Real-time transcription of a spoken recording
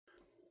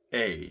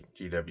Hey,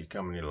 GW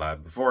coming to you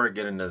live. Before I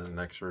get into the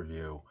next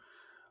review,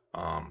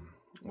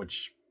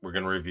 which we're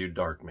going to review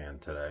Darkman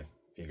today.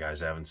 If you guys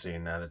haven't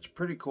seen that, it's a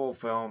pretty cool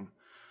film.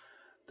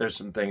 There's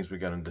some things we're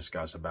going to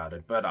discuss about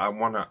it, but I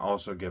want to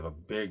also give a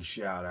big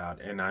shout out,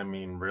 and I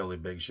mean really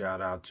big shout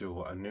out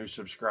to a new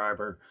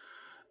subscriber,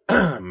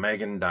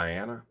 Megan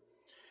Diana,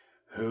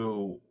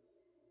 who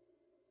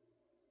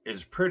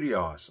is pretty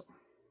awesome.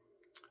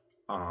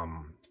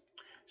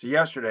 So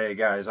yesterday,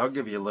 guys, I'll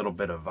give you a little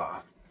bit of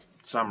a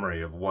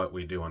summary of what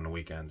we do on the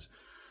weekends.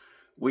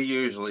 We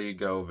usually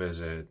go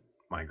visit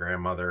my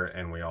grandmother,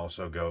 and we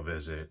also go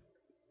visit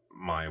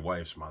my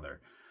wife's mother,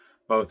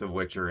 both of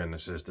which are in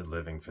assisted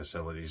living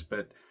facilities.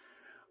 But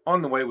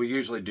on the way, we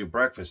usually do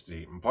breakfast at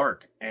Eaton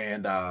Park,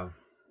 and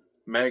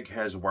Meg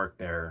has worked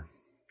there,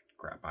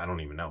 crap, I don't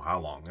even know how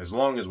long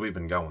as we've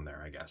been going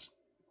there, I guess.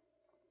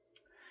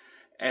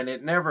 And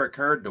it never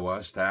occurred to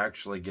us to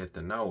actually get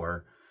to know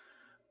her,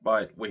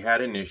 but we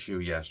had an issue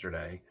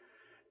yesterday,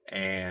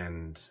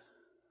 and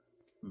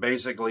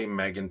basically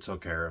Megan took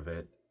care of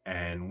it,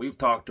 and we've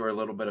talked to her a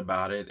little bit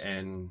about it,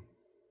 and,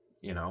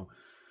 you know,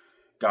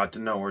 got to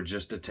know her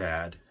just a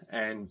tad,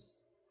 and,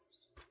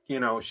 you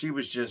know, she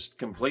was just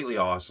completely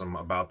awesome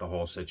about the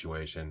whole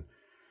situation.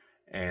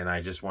 And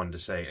I just wanted to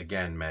say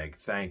again, Meg,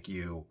 thank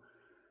you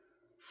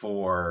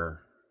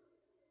for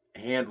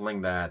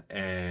handling that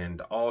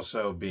and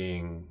also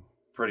being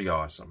pretty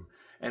awesome.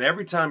 And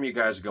every time you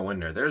guys go in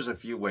there, there's a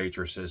few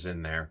waitresses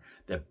in there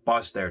that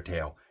bust their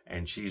tail,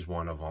 and she's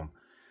one of them.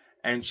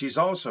 And she's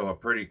also a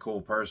pretty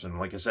cool person.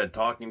 Like I said,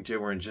 talking to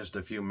her in just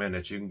a few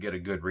minutes, you can get a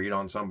good read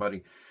on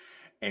somebody.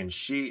 And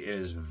she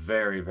is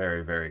very,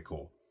 very, very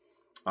cool.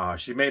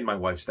 She made my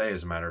wife stay,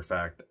 as a matter of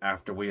fact.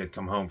 After we had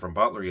come home from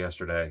Butler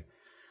yesterday,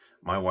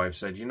 my wife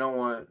said, you know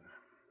what?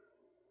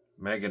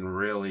 Megan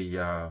really,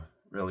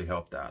 really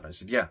helped out. I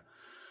said, yeah.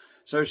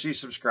 So she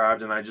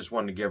subscribed, and I just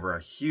wanted to give her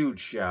a huge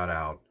shout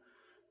out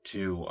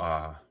to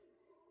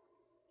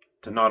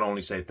not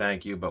only say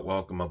thank you, but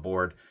welcome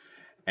aboard.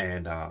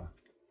 And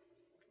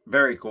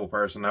very cool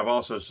person. I've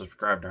also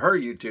subscribed to her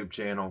YouTube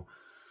channel,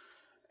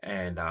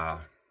 and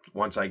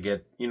once I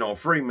get, you know, a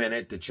free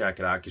minute to check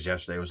it out, because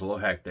yesterday was a little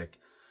hectic,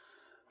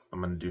 I'm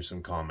going to do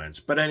some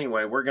comments. But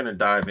anyway, we're going to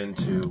dive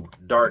into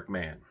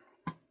Darkman.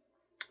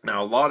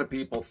 Now, a lot of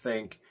people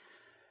think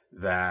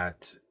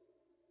that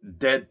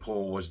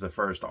Deadpool was the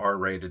first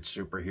R-rated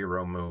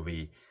superhero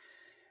movie,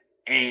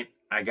 and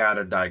I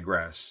gotta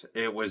digress.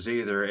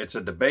 It's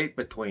a debate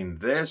between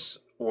this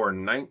or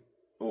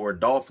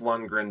Dolph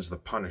Lundgren's The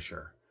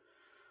Punisher,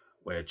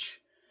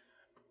 which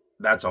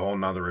that's a whole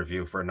nother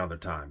review for another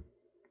time.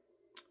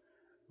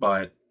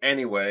 But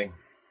anyway,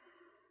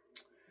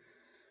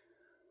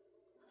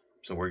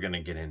 so we're going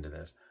to get into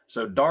this.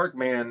 So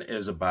Darkman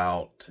is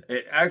about,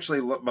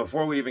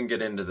 before we even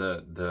get into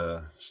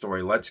the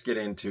story, let's get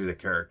into the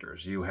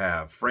characters. You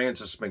have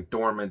Frances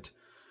McDormand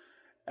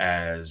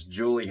as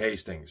Julie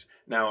Hastings.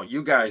 Now,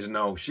 you guys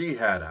know she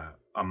had an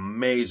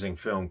amazing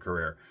film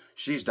career.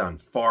 She's done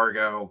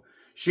Fargo.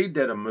 She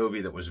did a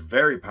movie that was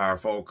very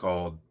powerful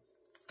called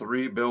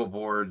Three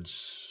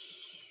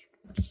Billboards.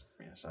 Just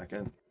give me a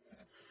second.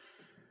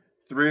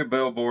 Three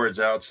Billboards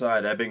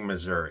Outside Ebbing,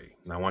 Missouri.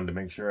 And I wanted to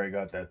make sure I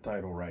got that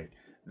title right.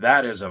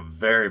 That is a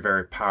very,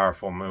 very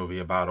powerful movie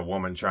about a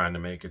woman trying to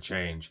make a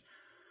change.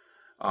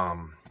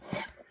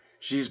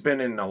 She's been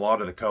in a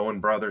lot of the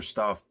Coen Brothers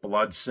stuff.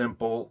 Blood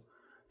Simple.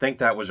 I think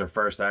that was her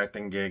first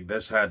acting gig.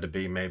 This had to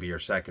be maybe her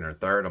second or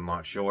third. I'm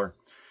not sure.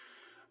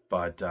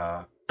 But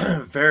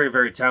very,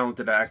 very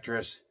talented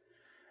actress.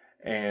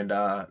 And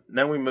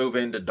then we move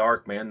into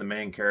Darkman, the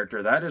main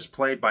character. That is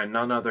played by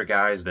none other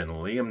guys than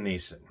Liam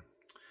Neeson.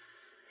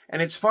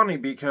 And it's funny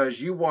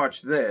because you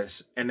watch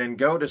this and then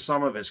go to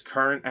some of his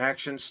current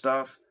action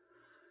stuff.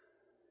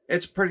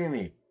 It's pretty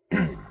neat.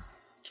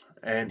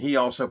 And he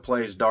also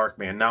plays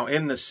Darkman. Now,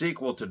 in the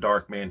sequel to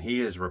Darkman,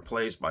 he is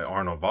replaced by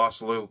Arnold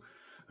Vosloo,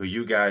 who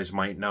you guys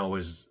might know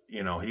is,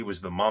 you know, he was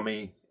the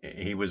Mummy.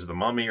 He was the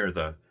Mummy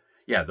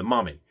the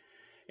Mummy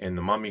in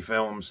the Mummy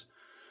films.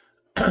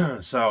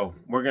 So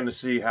we're going to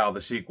see how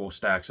the sequel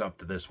stacks up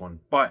to this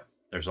one. But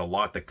there's a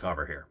lot to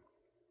cover here.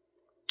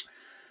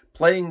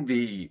 Playing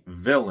the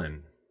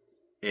villain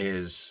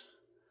is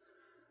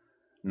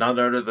none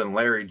other than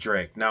Larry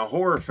Drake. Now,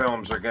 horror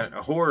film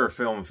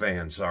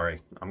fans,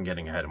 sorry, I'm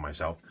getting ahead of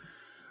myself,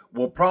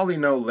 will probably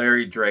know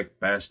Larry Drake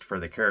best for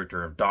the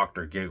character of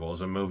Dr. Giggles,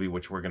 a movie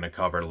which we're going to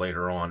cover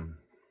later on.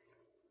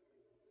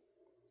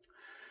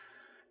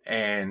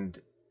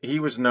 And he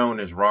was known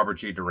as Robert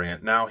G.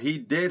 Durant. Now,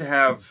 he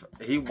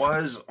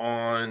was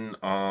on,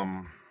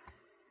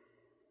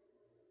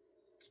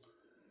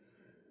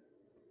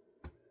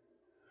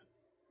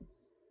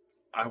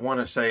 I want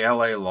to say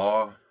L.A.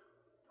 Law,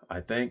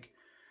 I think.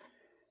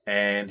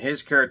 And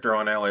his character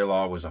on L.A.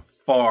 Law was a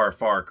far,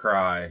 far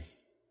cry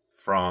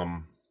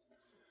from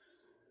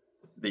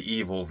the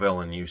evil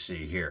villain you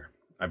see here.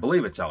 I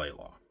believe it's L.A.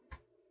 Law.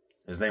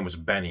 His name was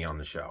Benny on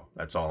the show.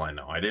 That's all I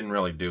know. I didn't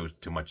really do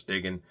too much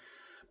digging.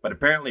 But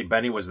apparently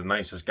Benny was the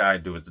nicest guy.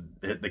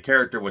 The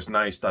character was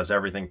nice, does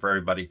everything for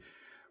everybody.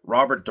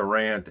 Robert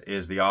Durant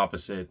is the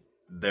opposite.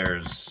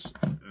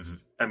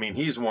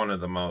 He's one of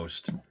the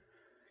most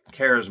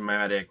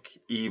charismatic,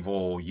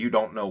 evil, you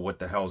don't know what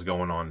the hell's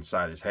going on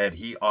inside his head.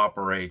 He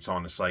operates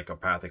on a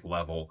psychopathic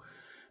level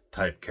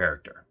type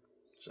character.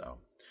 So,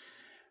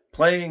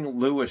 playing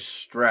Louis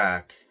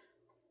Strack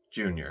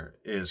Jr.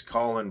 is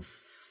Colin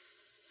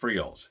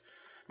Friels.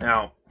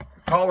 Now,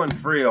 Colin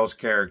Friels'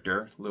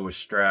 character, Louis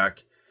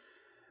Strack,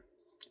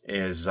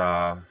 is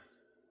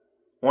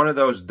one of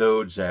those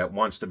dudes that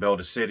wants to build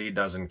a city,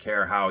 doesn't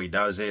care how he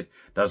does it,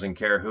 doesn't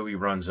care who he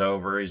runs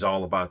over. He's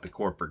all about the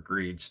corporate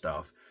greed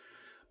stuff.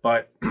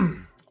 But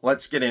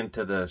let's get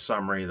into the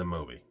summary of the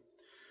movie.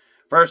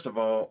 First of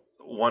all,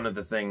 one of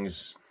the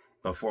things,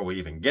 before we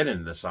even get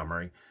into the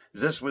summary,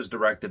 is this was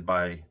directed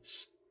by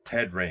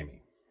Ted Raimi.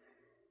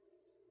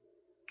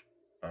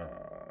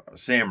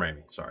 Sam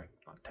Raimi, sorry,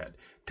 not Ted.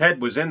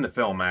 Ted was in the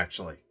film,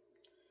 actually.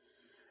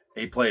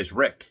 He plays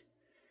Rick.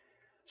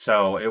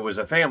 So it was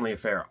a family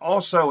affair.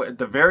 Also, at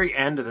the very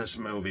end of this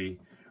movie,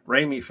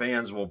 Raimi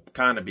fans will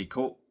kind of be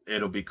cool.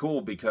 It'll be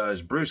cool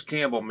because Bruce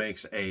Campbell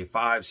makes a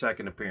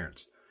 5-second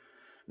appearance.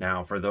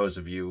 Now, for those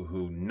of you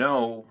who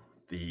know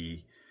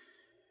the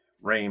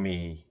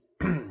Raimi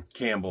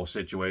Campbell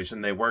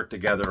situation, they worked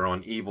together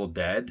on Evil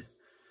Dead,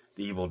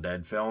 the Evil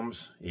Dead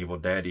films, Evil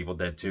Dead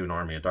 2, and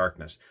Army of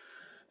Darkness.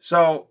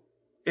 So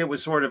it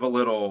was sort of a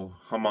little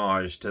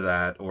homage to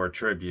that, or a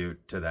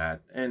tribute to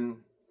that. And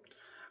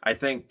I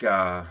think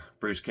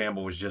Bruce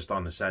Campbell was just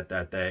on the set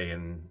that day,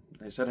 and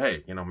they said,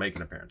 hey, make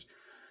an appearance.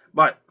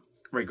 But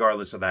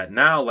regardless of that,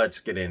 now let's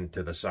get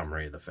into the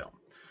summary of the film.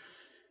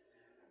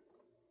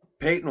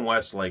 Peyton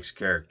Westlake's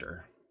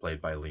character,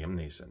 played by Liam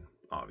Neeson,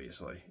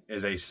 obviously,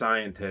 is a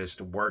scientist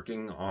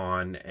working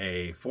on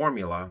a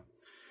formula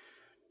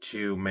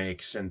to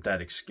make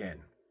synthetic skin.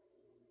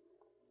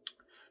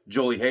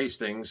 Julie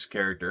Hastings'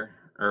 character,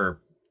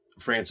 or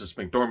Frances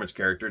McDormand's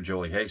character,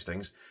 Julie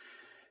Hastings,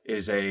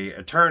 is a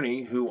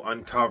attorney who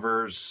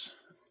uncovers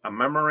a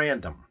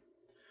memorandum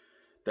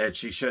that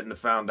she shouldn't have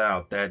found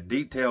out that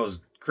details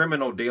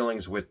criminal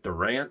dealings with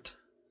Durant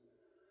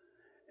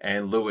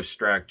and Louis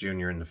Strack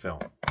Jr. in the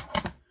film.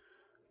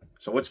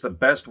 So what's the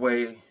best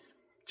way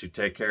to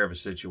take care of a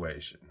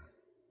situation?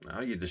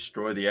 Well, you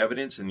destroy the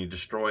evidence and you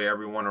destroy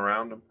everyone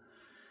around them.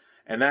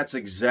 And that's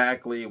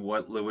exactly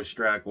what Louis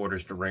Strack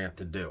orders Durant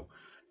to do.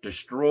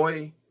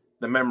 Destroy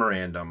the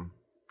memorandum,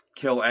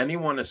 kill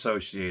anyone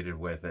associated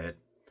with it,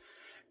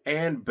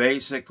 and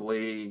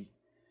basically,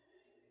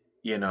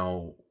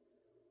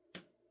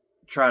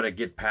 try to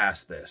get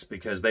past this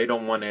because they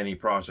don't want any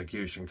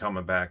prosecution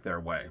coming back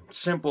their way.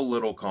 Simple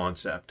little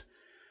concept.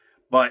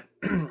 But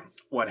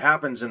what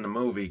happens in the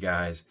movie,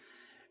 guys,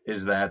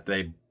 is that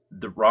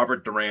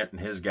Robert Durant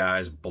and his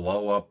guys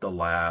blow up the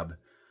lab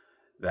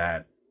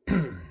that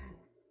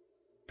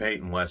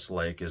Peyton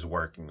Westlake is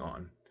working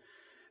on.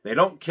 They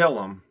don't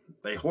kill him.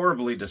 They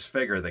horribly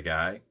disfigure the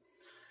guy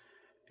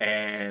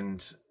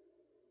and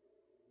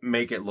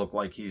make it look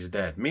like he's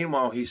dead.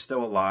 Meanwhile, he's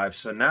still alive.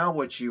 So now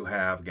what you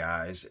have,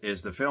 guys,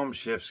 is the film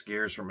shifts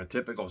gears from a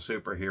typical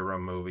superhero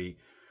movie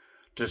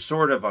to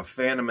sort of a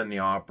Phantom in the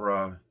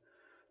Opera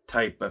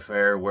type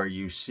affair where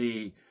you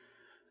see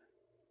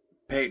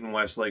Peyton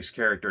Westlake's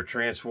character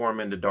transform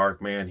into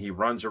Darkman. He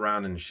runs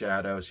around in the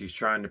shadows. He's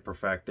trying to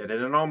perfect it.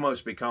 And it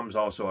almost becomes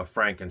also a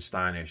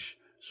Frankensteinish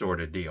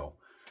sort of deal.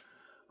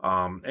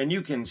 And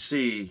you can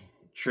see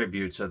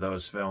tributes of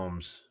those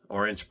films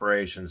or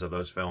inspirations of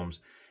those films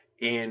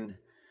in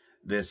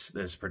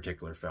this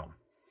particular film.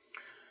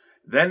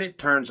 Then it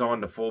turns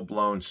on to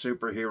full-blown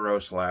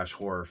superhero /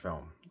 horror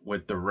film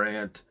with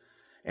Durant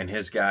and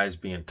his guys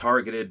being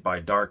targeted by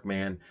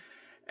Darkman.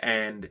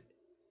 And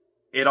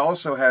it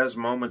also has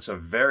moments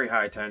of very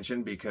high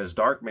tension because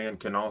Darkman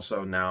can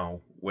also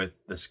now, with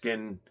the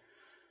skin,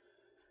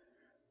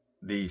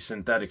 the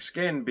synthetic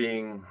skin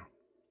being,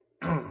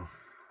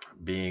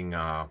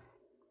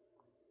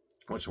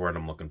 what's the word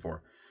I'm looking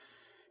for?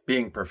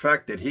 Being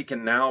perfected, he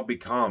can now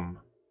become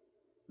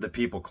the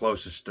people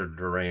closest to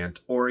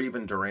Durant or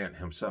even Durant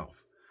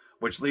himself,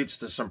 which leads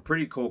to some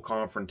pretty cool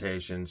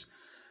confrontations.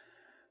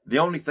 The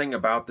only thing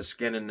about the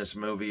skin in this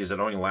movie is it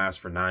only lasts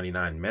for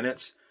 99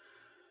 minutes.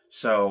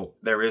 So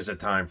there is a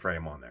time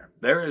frame on there.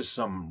 There is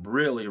some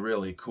really,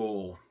 really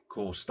cool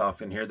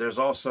stuff in here. There's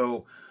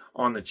also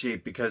on the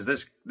cheap, because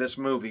this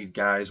movie,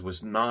 guys,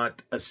 was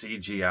not a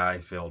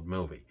CGI-filled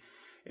movie.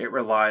 It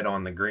relied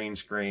on the green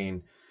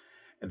screen.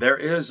 There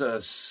is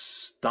a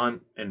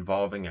stunt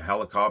involving a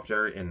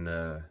helicopter in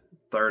the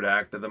third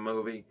act of the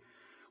movie,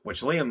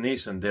 which Liam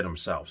Neeson did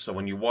himself. So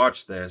when you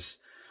watch this,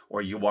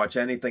 or you watch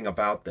anything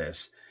about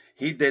this,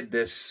 he did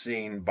this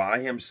scene by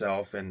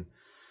himself, and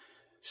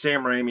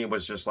Sam Raimi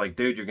was just like,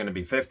 dude, you're going to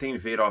be 15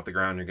 feet off the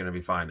ground, you're going to be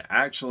fine.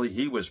 Actually,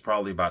 he was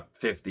probably about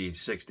 50,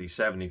 60,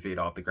 70 feet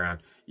off the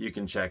ground. You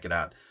can check it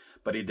out.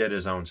 But he did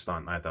his own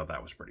stunt, and I thought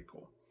that was pretty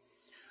cool.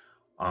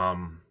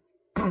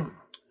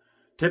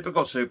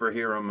 Typical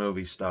superhero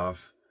movie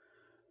stuff.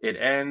 It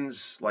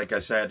ends, like I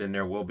said, and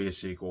there will be a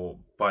sequel.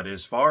 But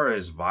as far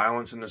as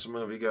violence in this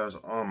movie goes,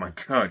 oh my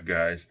God,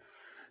 guys.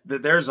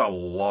 There's a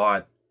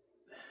lot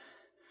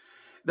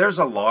There's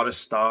a lot of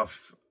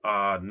stuff.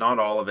 Not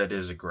all of it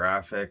is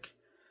graphic,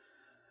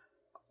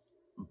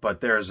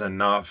 but there's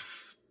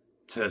enough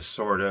to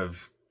sort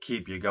of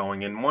keep you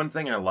going. And one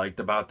thing I liked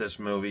about this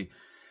movie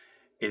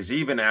is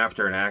even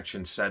after an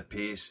action set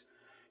piece,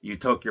 you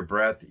took your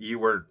breath, you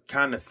were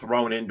kind of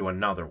thrown into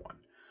another one.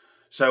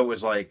 So it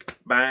was like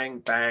bang,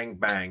 bang,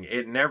 bang.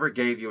 It never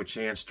gave you a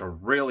chance to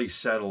really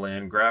settle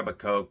in, grab a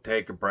Coke,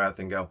 take a breath,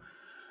 and go,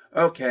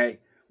 okay,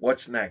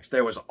 what's next?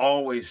 There was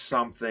always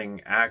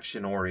something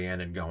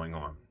action-oriented going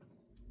on.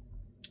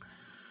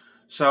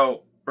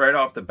 So right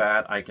off the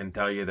bat, I can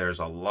tell you there's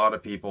a lot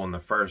of people in the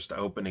first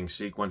opening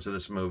sequence of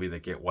this movie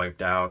that get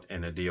wiped out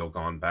in A Deal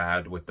Gone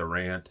Bad with the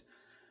rant.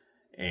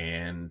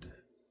 And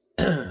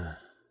and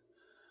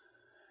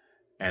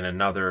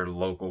another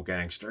local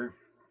gangster.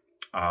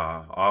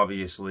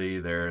 Obviously,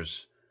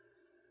 there's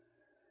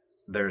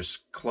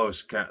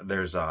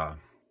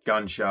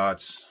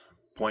gunshots,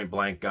 point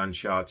blank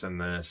gunshots in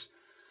this.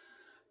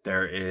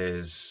 There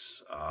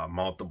is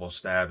multiple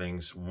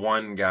stabbings.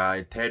 One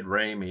guy, Ted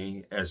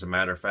Raimi, as a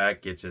matter of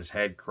fact, gets his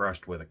head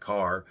crushed with a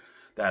car.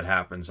 That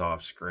happens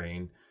off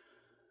screen.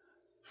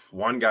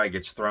 One guy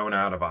gets thrown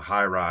out of a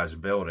high-rise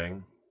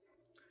building.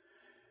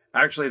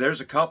 Actually, there's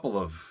a couple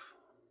of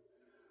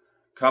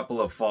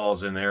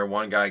falls in there.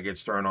 One guy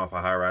gets thrown off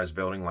a high-rise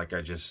building, like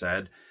I just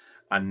said.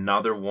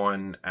 Another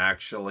one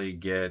actually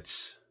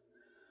gets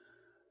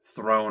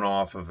thrown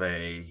off of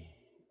a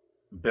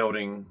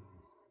building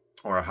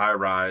or a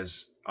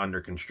high-rise under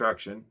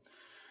construction.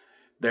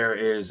 There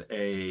is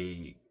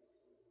a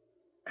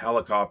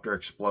helicopter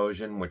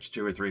explosion, which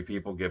 2 or 3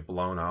 people get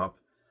blown up.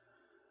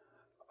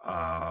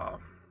 A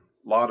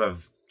lot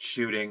of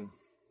shooting.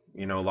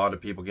 You know, a lot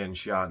of people getting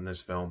shot in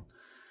this film.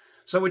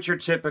 So it's your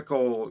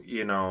typical,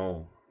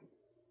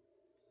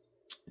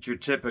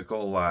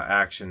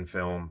 action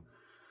film.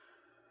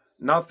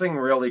 Nothing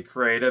really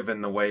creative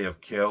in the way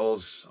of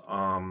kills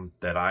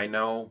that I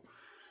know.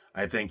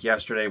 I think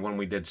yesterday when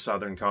we did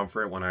Southern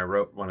Comfort, when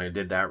I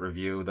did that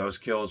review, those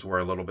kills were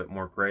a little bit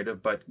more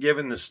creative. But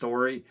given the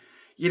story,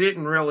 you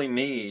didn't really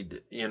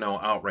need,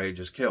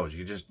 outrageous kills.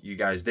 You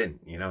guys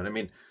didn't, you know what I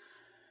mean?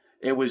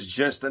 It was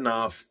just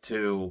enough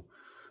to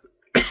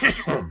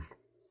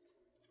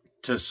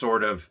to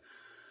sort of,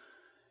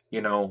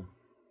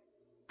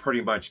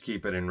 pretty much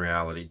keep it in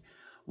reality.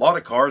 A lot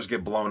of cars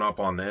get blown up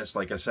on this.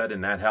 Like I said,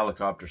 in that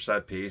helicopter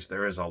set piece,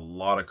 there is a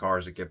lot of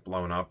cars that get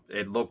blown up.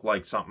 It looked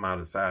like something out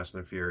of Fast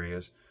and the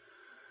Furious.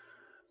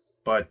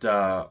 But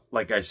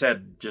like I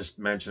said, just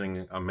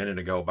mentioning a minute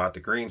ago about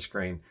the green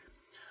screen,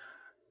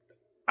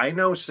 I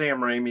know Sam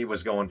Raimi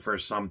was going for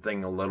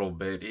something a little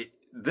bit.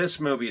 This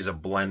movie is a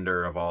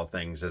blender of all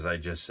things, as I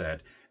just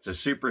said. It's a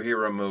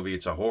superhero movie.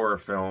 It's a horror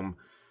film.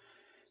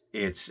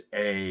 It's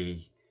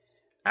a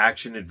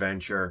action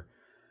adventure.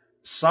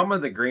 Some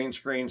of the green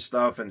screen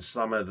stuff and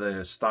some of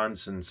the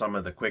stunts and some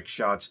of the quick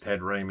shots Ted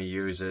Raimi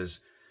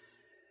uses,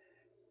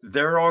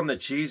 they're on the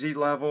cheesy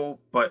level,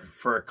 but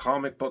for a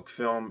comic book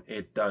film,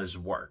 it does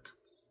work.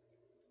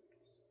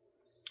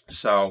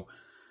 So,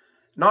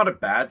 not a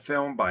bad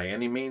film by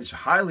any means,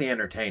 highly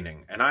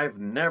entertaining. And I've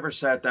never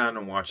sat down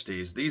and watched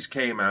these. These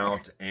came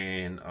out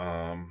in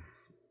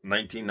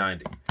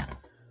 1989,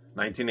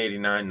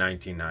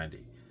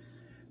 1990.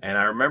 And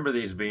I remember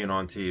these being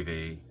on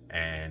TV,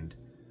 and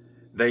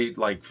they,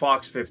 like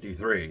Fox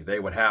 53, they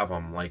would have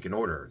them like in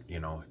order,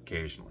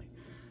 occasionally.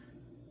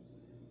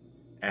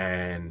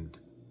 And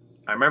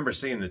I remember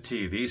seeing the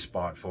TV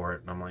spot for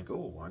it, and I'm like,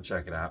 oh, I'll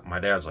check it out. My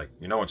dad's like,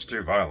 it's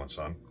too violent,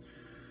 son.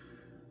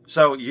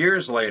 So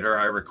years later,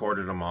 I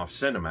recorded them off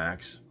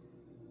Cinemax,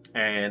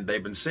 and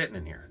they've been sitting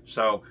in here.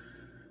 So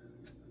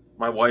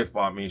my wife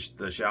bought me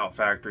the Shout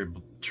Factory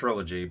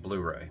Trilogy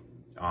Blu-ray.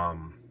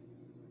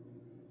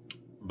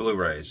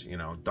 Blu-rays,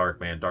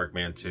 Darkman,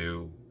 Darkman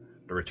 2,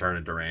 The Return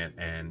of Durant,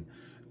 and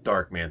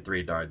Darkman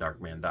 3, Die,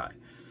 Darkman, Die.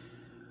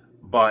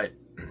 But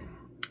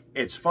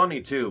it's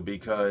funny, too,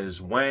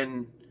 because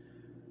when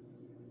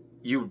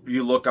you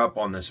look up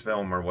on this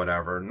film or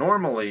whatever,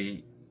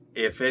 normally,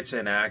 if it's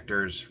an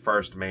actor's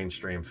first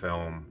mainstream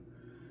film,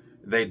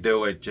 they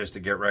do it just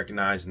to get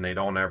recognized, and they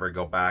don't ever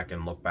go back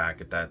and look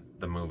back at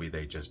the movie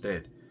they just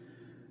did.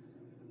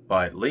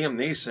 But Liam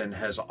Neeson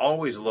has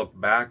always looked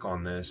back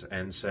on this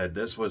and said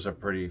this was a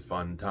pretty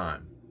fun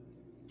time.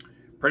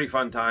 Pretty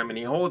fun time, and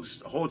he holds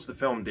the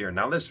film dear.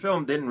 Now, this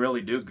film didn't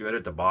really do good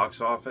at the box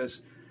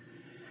office,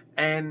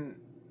 and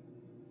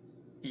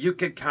you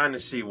could kind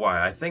of see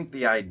why. I think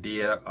the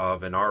idea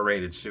of an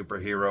R-rated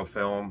superhero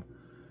film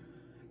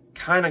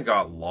kind of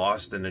got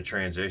lost in the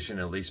transition,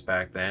 at least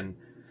back then.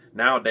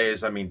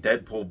 Nowadays, I mean,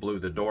 Deadpool blew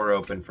the door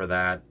open for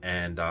that,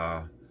 and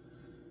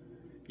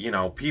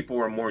people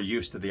were more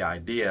used to the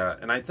idea.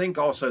 And I think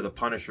also The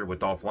Punisher with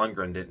Dolph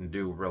Lundgren didn't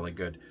do really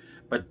good.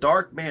 But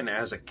Darkman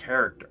as a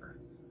character,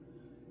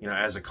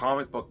 as a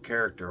comic book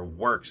character,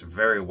 works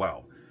very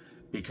well.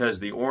 Because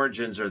the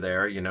origins are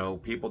there,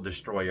 people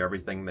destroy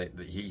everything that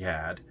he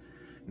had.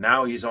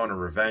 Now he's on a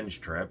revenge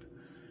trip.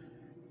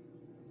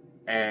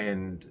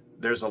 And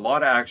there's a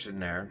lot of action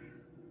there.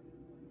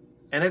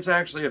 And it's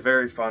actually a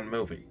very fun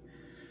movie.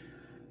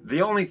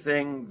 The only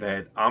thing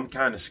that I'm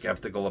kind of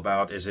skeptical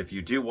about is if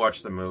you do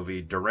watch the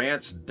movie,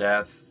 Durant's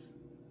death,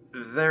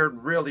 there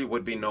really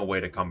would be no way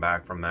to come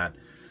back from that.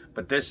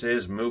 But this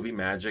is movie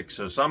magic,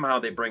 so somehow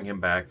they bring him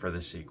back for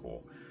the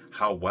sequel.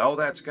 How well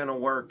that's going to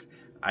work,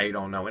 I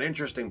don't know. An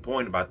interesting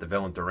point about the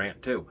villain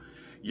Durant, too.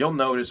 You'll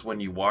notice when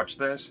you watch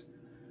this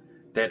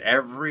that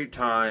every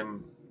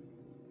time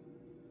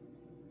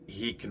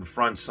he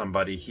confronts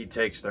somebody, he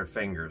takes their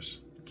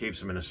fingers,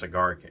 keeps them in a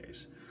cigar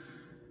case.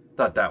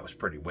 Thought that was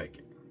pretty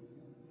wicked.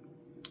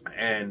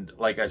 And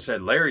like I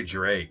said, Larry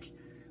Drake,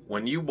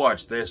 when you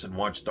watch this and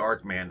watch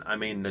Darkman, I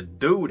mean, the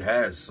dude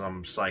has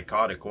some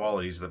psychotic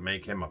qualities that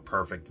make him a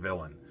perfect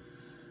villain.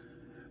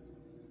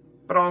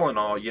 But all in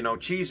all, you know,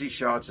 cheesy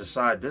shots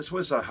aside, this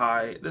was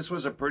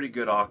a pretty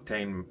good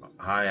octane,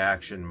 high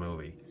action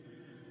movie.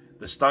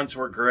 The stunts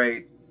were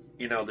great.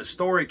 You know, the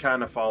story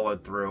kind of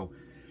followed through.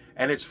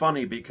 And it's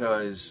funny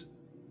because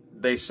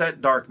they set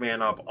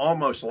Darkman up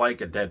almost like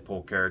a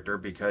Deadpool character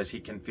because he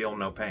can feel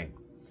no pain.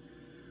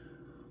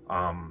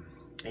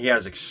 He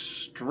has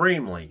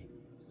extremely,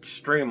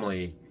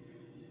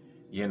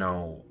 you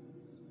know,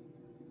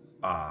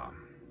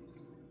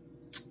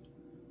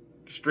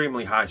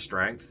 extremely high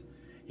strength.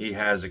 He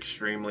has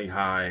extremely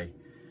high,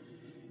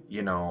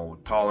 you know,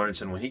 tolerance.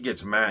 And when he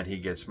gets mad, he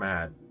gets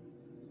mad.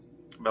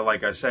 But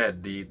like I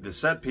said, the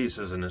set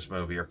pieces in this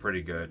movie are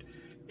pretty good.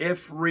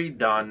 If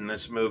redone,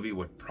 this movie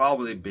would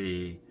probably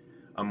be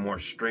a more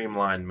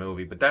streamlined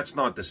movie. But that's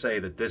not to say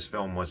that this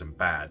film wasn't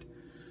bad.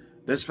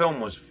 This film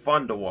was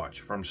fun to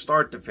watch from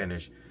start to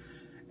finish,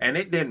 and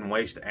it didn't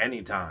waste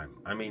any time.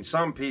 I mean,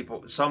 some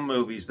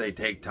movies, they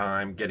take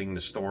time getting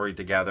the story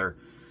together.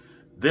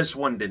 This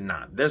one did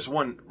not. This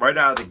one, right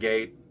out of the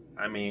gate,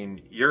 I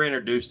mean, you're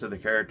introduced to the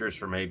characters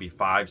for maybe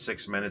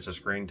 5-6 minutes of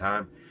screen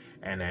time,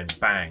 and then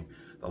bang,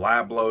 the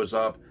lab blows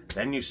up,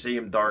 then you see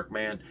him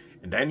Darkman,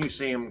 and then you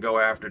see him go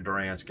after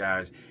Durant's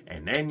guys,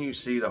 and then you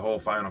see the whole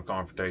final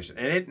confrontation,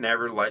 and it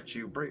never lets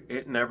you,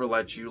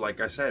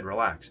 like I said,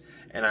 relax,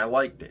 and I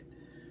liked it.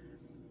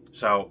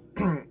 So,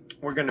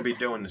 we're going to be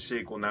doing the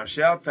sequel. Now,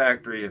 Shout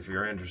Factory, if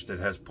you're interested,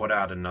 has put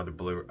out another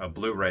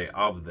Blu-ray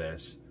of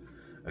this,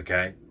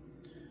 okay?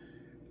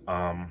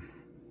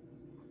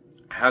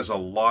 Has a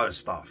lot of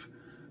stuff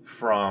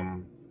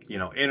from, you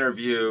know,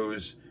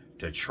 interviews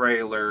to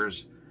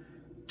trailers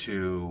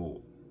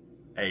to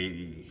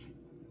a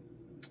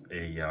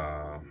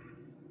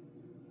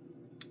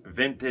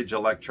vintage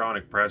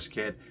electronic press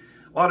kit.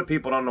 A lot of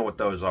people don't know what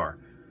those are.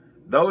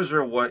 Those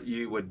are what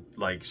you would,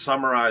 like,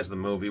 summarize the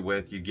movie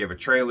with. You give a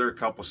trailer, a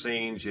couple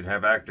scenes, you'd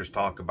have actors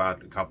talk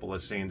about a couple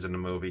of scenes in the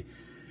movie,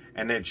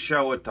 and then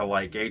show it to,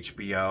 like,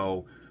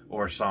 HBO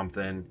or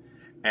something.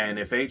 And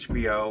if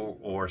HBO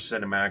or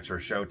Cinemax or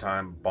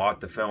Showtime bought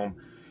the film,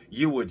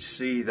 you would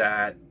see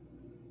that,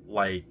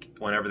 like,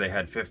 whenever they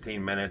had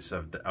 15 minutes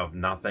of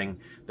nothing,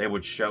 they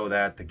would show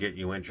that to get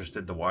you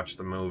interested to watch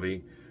the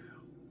movie.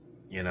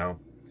 You know,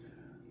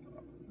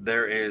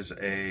 there is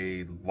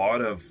a lot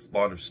of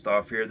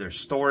stuff here.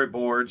 There's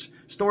storyboards.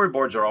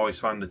 Storyboards are always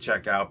fun to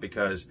check out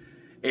because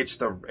it's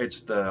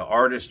the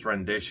artist's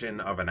rendition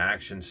of an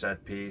action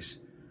set piece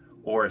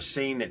or a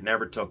scene that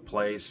never took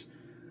place.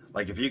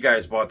 Like if you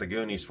guys bought the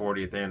Goonies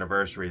 40th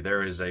anniversary,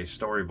 there is a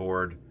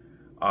storyboard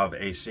of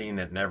a scene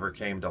that never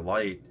came to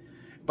light.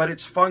 But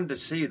it's fun to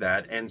see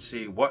that and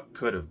see what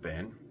could have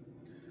been.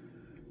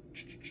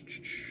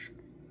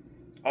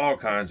 All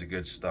kinds of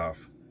good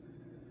stuff.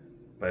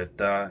 But,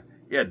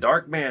 yeah,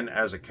 Darkman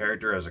as a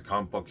character, as a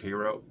comic book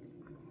hero,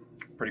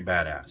 pretty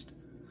badass.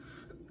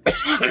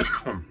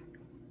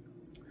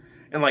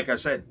 And like I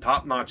said,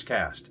 top-notch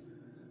cast.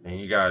 And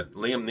you got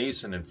Liam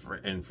Neeson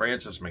and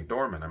Frances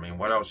McDormand. I mean,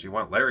 what else you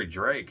want? Larry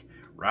Drake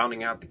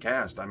rounding out the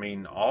cast. I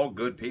mean, all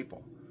good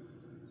people.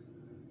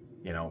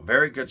 You know,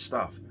 very good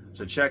stuff.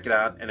 So check it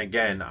out. And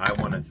again, I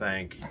want to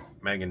thank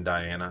Megan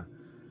Diana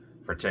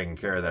for taking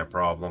care of that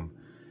problem.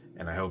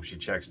 And I hope she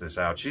checks this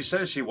out. She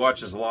says she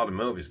watches a lot of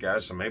movies,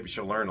 guys, so maybe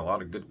she'll learn a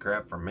lot of good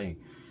crap from me.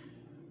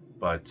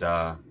 But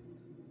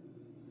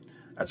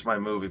that's my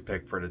movie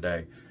pick for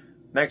today.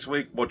 Next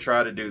week, we'll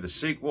try to do the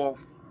sequel.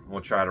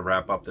 We'll try to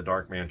wrap up the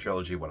Darkman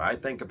trilogy, what I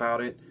think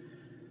about it.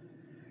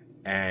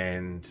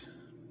 And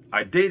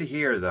I did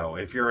hear, though,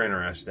 if you're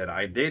interested,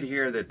 I did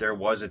hear that there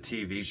was a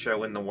TV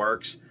show in the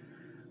works,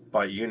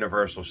 but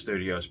Universal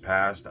Studios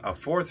passed. A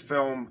fourth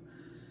film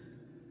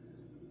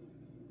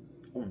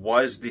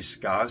was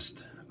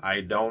discussed.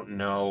 I don't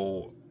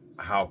know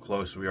how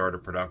close we are to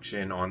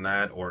production on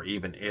that, or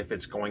even if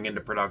it's going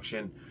into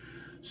production.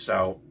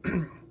 So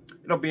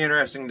it'll be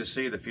interesting to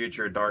see the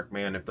future of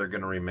Darkman if they're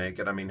going to remake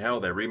it. I mean, hell,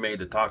 they remade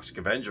The Toxic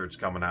Avenger. It's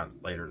coming out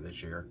later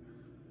this year.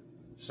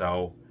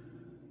 So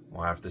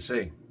we'll have to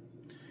see.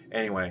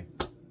 Anyway,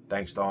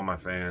 thanks to all my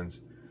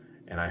fans.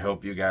 And I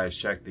hope you guys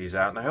check these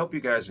out. And I hope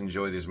you guys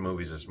enjoy these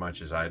movies as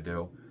much as I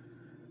do.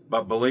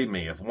 But believe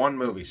me, if one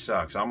movie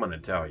sucks, I'm going to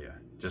tell you.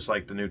 Just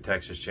like the new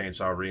Texas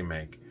Chainsaw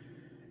remake.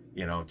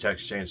 You know,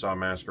 Texas Chainsaw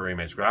Massacre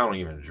remakes. But I don't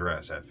even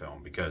address that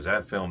film. Because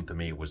that film, to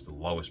me, was the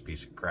lowest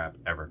piece of crap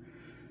ever.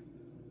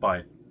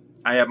 But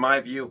I have my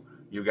view.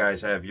 You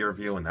guys have your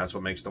view, and that's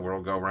what makes the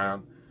world go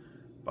round.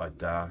 But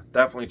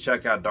definitely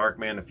check out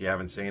Darkman if you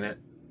haven't seen it.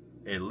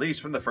 At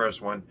least from the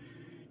first one.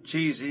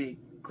 Cheesy,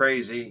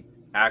 crazy,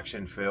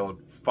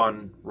 action-filled,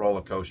 fun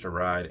roller coaster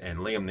ride. And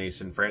Liam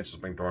Neeson, Frances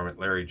McDormand,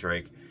 Larry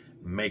Drake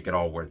make it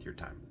all worth your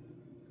time.